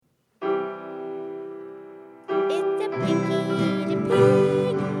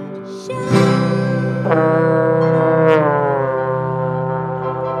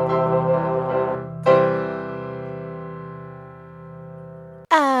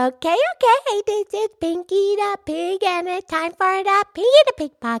Okay. This is Pinky the Pig, and it's time for the Pinky the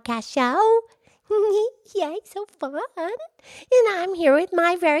Pig podcast show. Yay, so fun. And I'm here with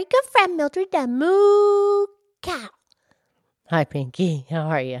my very good friend, Mildred the Moo Cow. Hi, Pinky. How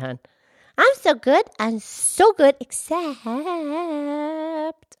are you, hon? I'm so good. Except...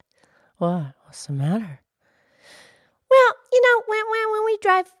 What? What's the matter? Well, when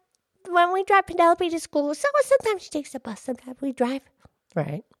we drive Penelope to school, so sometimes she takes the bus, sometimes we drive.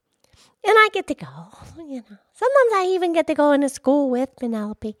 Right. And I get to go, Sometimes I even get to go into school with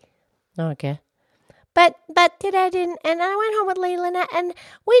Penelope. Okay. But today I didn't, and I went home with Leylina, and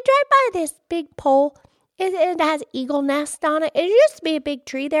we drive by this big pole. It has eagle nest on it. It used to be a big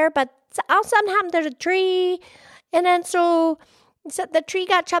tree there, but something happened to the tree, and then so the tree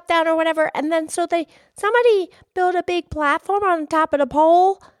got chopped down or whatever, and then somebody built a big platform on top of the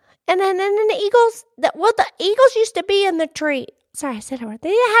pole, and then the eagles, the eagles used to be in the tree. Sorry, I said that word. They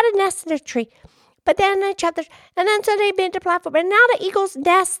had a nest in the tree, but then they chopped and then so they made the platform, and now the eagles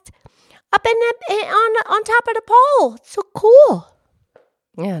nest up on top of the pole. It's so cool.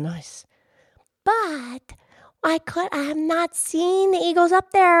 Yeah, nice. But I have not seen the eagles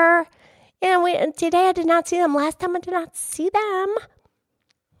up there. And today I did not see them. Last time I did not see them.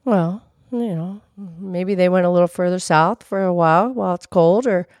 Well, maybe they went a little further south for a while it's cold,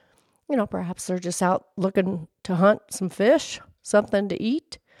 or, perhaps they're just out looking to hunt some fish, something to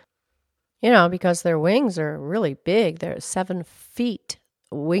eat. Because their wings are really big. They're 7 feet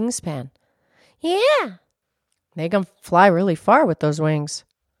wingspan. Yeah. They can fly really far with those wings.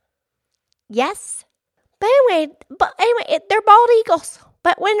 Yes. But anyway, they're bald eagles.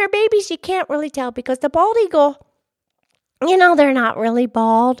 But when they're babies, you can't really tell because the bald eagle, they're not really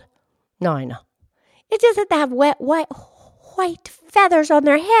bald. No, I know. It's just that they have white feathers on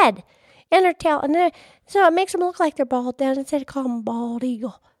their head and their tail. So it makes them look like they're bald. Then instead of calling them bald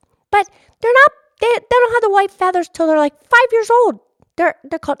eagle. But they're not, they don't have the white feathers till they're like 5 years old. They're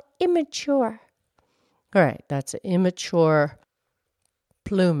called immature. All right, that's immature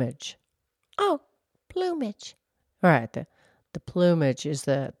plumage. Oh, plumage. All right, the plumage is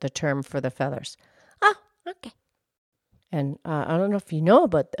the term for the feathers. Oh, okay. And I don't know if you know,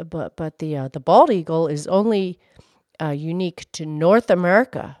 but the bald eagle is only unique to North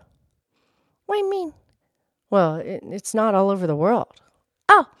America. What do you mean? Well, it's not all over the world.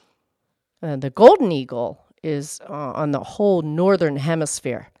 Oh. The golden eagle is on the whole northern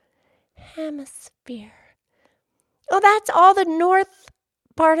hemisphere. Hemisphere. Oh, that's all the north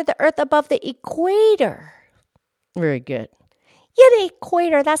part of the earth above the equator. Very good. Yeah, the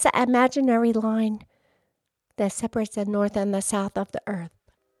equator, that's an imaginary line that separates the north and the south of the earth.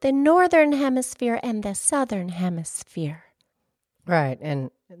 The northern hemisphere and the southern hemisphere. Right,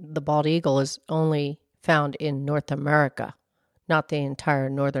 and the bald eagle is only found in North America, not the entire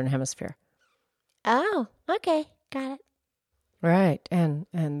northern hemisphere. Oh, okay, got it. Right, and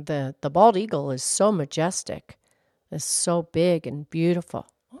the bald eagle is so majestic, is so big and beautiful.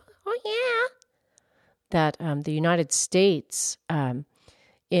 Oh, yeah. That the United States, in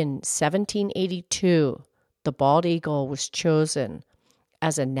 1782, the bald eagle was chosen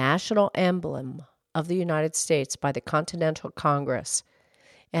as a national emblem of the United States by the Continental Congress,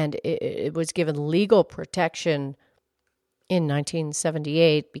 and it was given legal protection in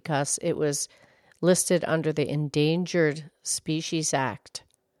 1978 because it was listed under the Endangered Species Act.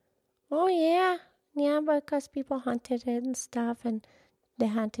 Oh, yeah. Yeah, because people hunted it and stuff, and they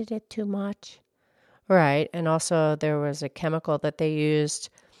hunted it too much. Right, and also there was a chemical that they used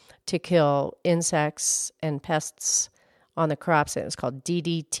to kill insects and pests on the crops, and it was called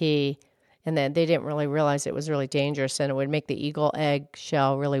DDT, and then they didn't really realize it was really dangerous, and it would make the eagle egg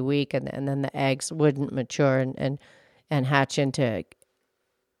shell really weak, and then the eggs wouldn't mature and hatch into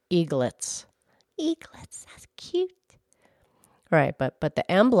eaglets. Eaglets, that's cute. Right, but the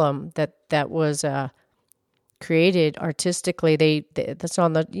emblem that was created artistically, that's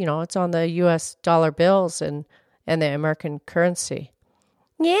on the it's on the U.S. dollar bills and the American currency.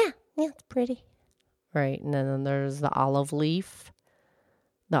 Yeah, it's pretty. Right, and then there's the olive leaf,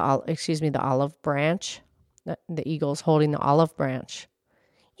 the olive branch. The eagle's holding the olive branch.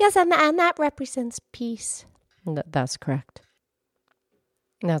 Yes, and that represents peace. That's correct.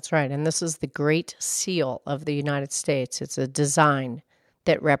 That's right, and this is the Great Seal of the United States. It's a design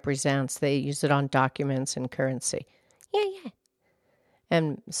that represents, they use it on documents and currency. Yeah.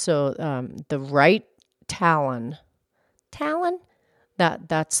 And so the right talon,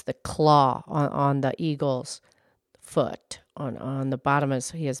 that's the claw on the eagle's foot. On the bottom,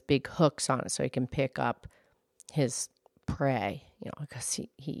 he has big hooks on it so he can pick up his prey, because he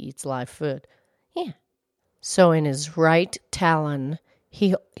eats live food. Yeah. So in his right talon,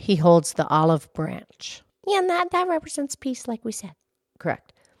 He holds the olive branch. Yeah, and that represents peace, like we said.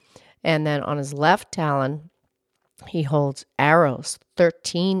 Correct. And then on his left talon, he holds arrows,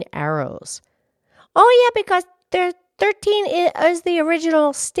 13 arrows. Oh, yeah, because there 13 is the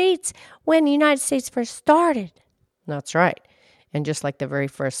original states when the United States first started. That's right. And just like the very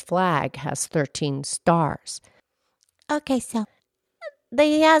first flag has 13 stars. Okay, so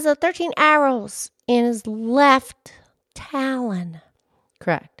he has 13 arrows in his left talon.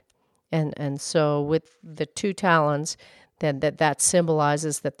 Correct. And so with the two talons, then that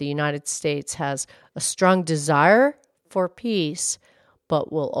symbolizes that the United States has a strong desire for peace,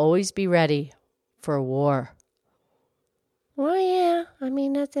 but will always be ready for war. Well, yeah. I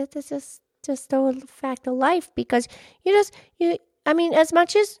mean, that's just a fact of life, because as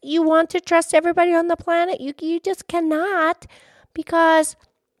much as you want to trust everybody on the planet, you just cannot, because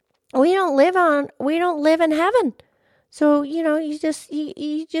we don't live in heaven. So, you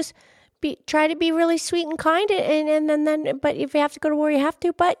just try to be really sweet and kind, and then but if you have to go to war, you have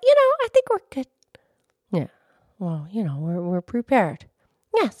to. But, I think we're good. Yeah. Well, we're prepared.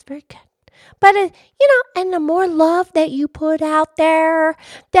 Yes, very good. But, and the more love that you put out there,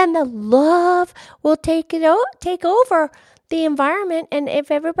 then the love will take over the environment. And if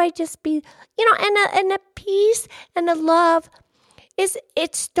everybody just be, and the peace and the love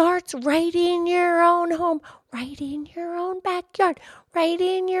it starts right in your own home, right in your own backyard, right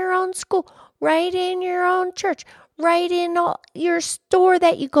in your own school, right in your own church, right in your store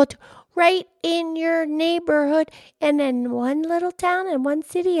that you go to, right in your neighborhood, and then one little town and one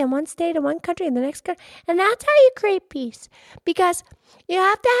city and one state and one country and the next country. And that's how you create peace, because you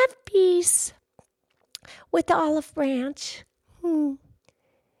have to have peace with the olive branch. You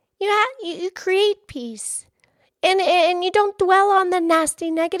create peace. And you don't dwell on the nasty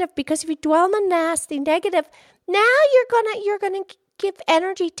negative, because if you dwell on the nasty negative, now you're gonna give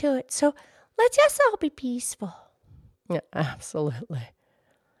energy to it. So let's just all be peaceful. Yeah, absolutely.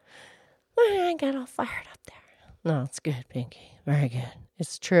 I got all fired up there. No, it's good, Pinky. Very good.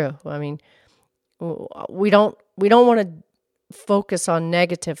 It's true. I mean, we don't want to focus on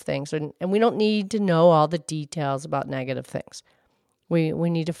negative things, and we don't need to know all the details about negative things. We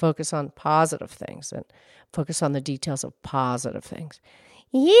need to focus on positive things and focus on the details of positive things.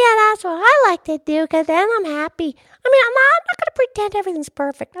 Yeah, that's what I like to do, because then I'm happy. I mean, I'm not going to pretend everything's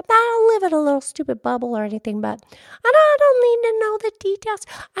perfect. I'm not going to live in a little stupid bubble or anything, but I don't need to know the details.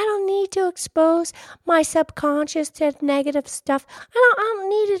 I don't need to expose my subconscious to negative stuff. I don't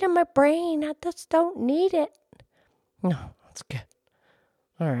need it in my brain. I just don't need it. No, that's good.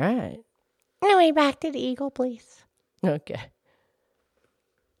 All right. Anyway, back to the eagle, please.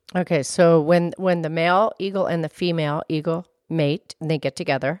 Okay, so when the male eagle and the female eagle mate, and they get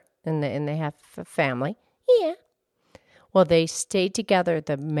together, and they have a family. Yeah. Well, they stay together,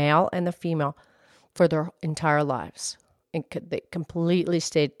 the male and the female, for their entire lives. And they completely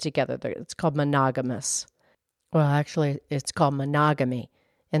stay together. It's called monogamous. Well, actually, it's called monogamy,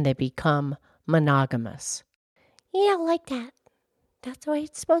 and they become monogamous. Yeah, I like that. That's the way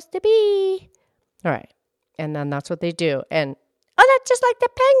it's supposed to be. All right. And then that's what they do. And that's just like the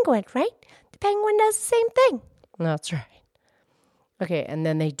penguin, right? The penguin does the same thing. That's right. Okay, and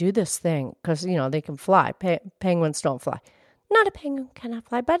then they do this thing because, they can fly. Penguins don't fly. Not a penguin cannot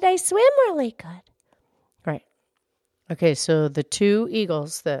fly, but they swim really good. Right. Okay, so the two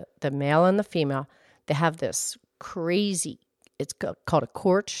eagles, the male and the female, they have this crazy, it's called a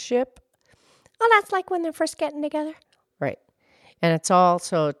courtship. Oh, that's like when they're first getting together. Right. And it's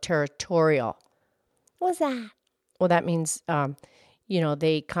also territorial. What's that? Well, that means,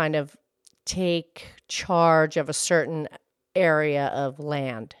 they kind of take charge of a certain area of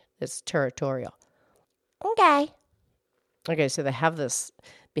land. It's territorial. Okay, so they have this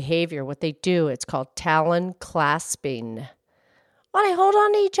behavior. What they do, it's called talon clasping. Oh, they hold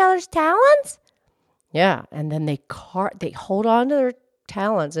on to each other's talons? Yeah, and then they hold on to their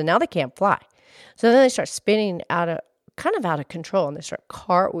talons, and now they can't fly. So then they start spinning out of control, and they start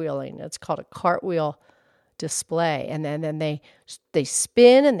cartwheeling. It's called a cartwheel display. And then they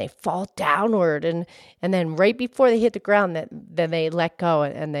spin and they fall downward, and then right before they hit the ground, then they let go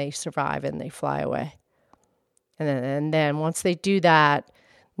and they survive and they fly away. And then once they do that,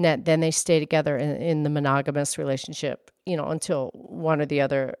 then they stay together in the monogamous relationship, until one or the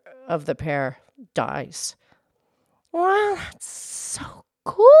other of the pair dies. Wow, that's so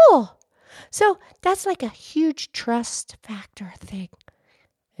cool. So that's like a huge trust factor thing.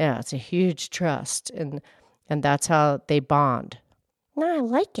 Yeah, it's a huge trust, and that's how they bond. No, I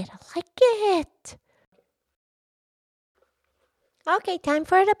like it. Okay, time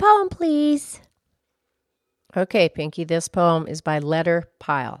for the poem, please. Okay, Pinky, this poem is by Letter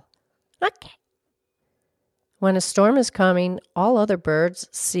Pile. Okay. When a storm is coming, all other birds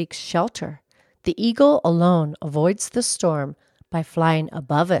seek shelter. The eagle alone avoids the storm by flying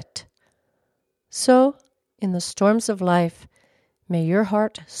above it. So, in the storms of life, may your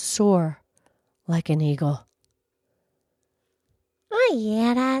heart soar like an eagle. Oh,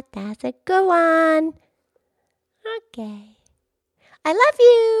 yeah, that's a good one. Okay. I love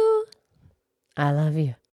you. I love you.